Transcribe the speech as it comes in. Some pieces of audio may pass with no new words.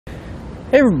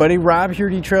Hey everybody, Rob here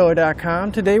at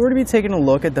etrailer.com. Today we're going to be taking a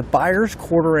look at the buyer's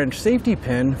 1/4" safety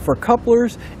pin for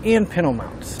couplers and pintle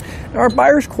mounts. Now, our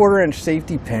buyer's 1/4"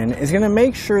 safety pin is going to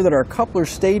make sure that our couplers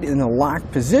stayed in the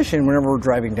locked position whenever we're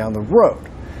driving down the road.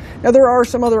 Now there are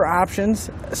some other options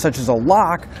such as a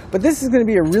lock, but this is going to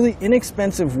be a really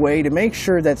inexpensive way to make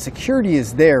sure that security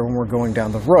is there when we're going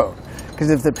down the road.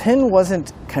 Because if the pin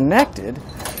wasn't connected,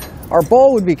 our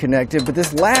ball would be connected, but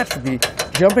this latch would be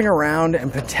jumping around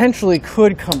and potentially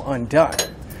could come undone.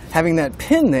 Having that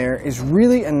pin there is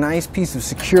really a nice piece of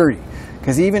security,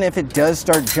 because even if it does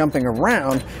start jumping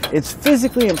around, it's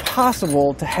physically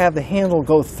impossible to have the handle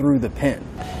go through the pin.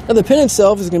 Now the pin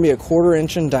itself is going to be a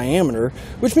 1/4" in diameter,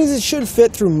 which means it should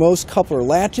fit through most coupler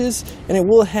latches, and it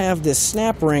will have this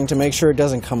snap ring to make sure it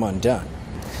doesn't come undone.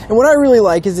 And what I really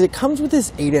like is that it comes with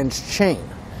this 8" chain.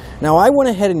 Now I went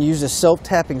ahead and used a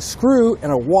self-tapping screw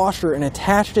and a washer and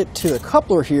attached it to the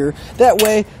coupler here. That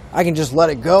way I can just let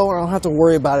it go and I don't have to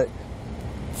worry about it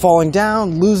falling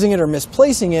down, losing it, or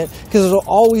misplacing it, because it'll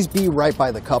always be right by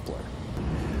the coupler.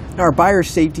 Now our buyer's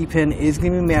safety pin is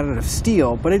going to be made out of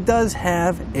steel, but it does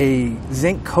have a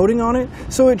zinc coating on it,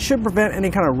 so it should prevent any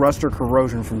kind of rust or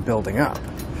corrosion from building up.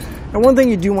 Now one thing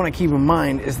you do want to keep in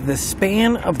mind is the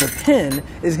span of the pin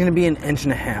is going to be 1.5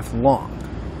 inches long.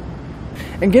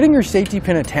 And getting your safety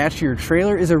pin attached to your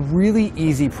trailer is a really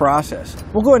easy process.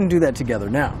 We'll go ahead and do that together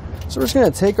now. So we're just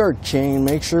going to take our chain,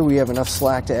 make sure we have enough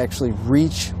slack to actually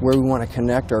reach where we want to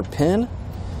connect our pin.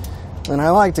 And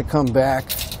I like to come back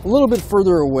a little bit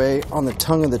further away on the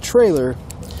tongue of the trailer.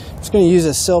 I'm just going to use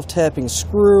a self-tapping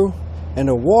screw and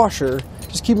a washer.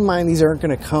 Just keep in mind these aren't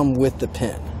going to come with the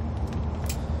pin.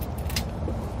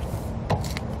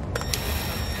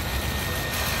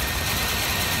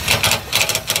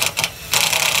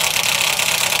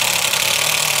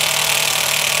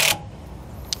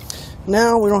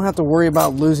 Now we don't have to worry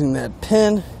about losing that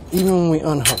pin even when we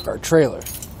unhook our trailer.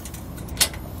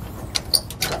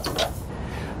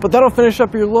 But that'll finish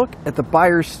up your look at the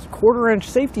buyer's 1/4"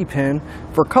 safety pin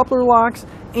for coupler locks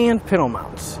and pintle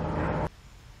mounts.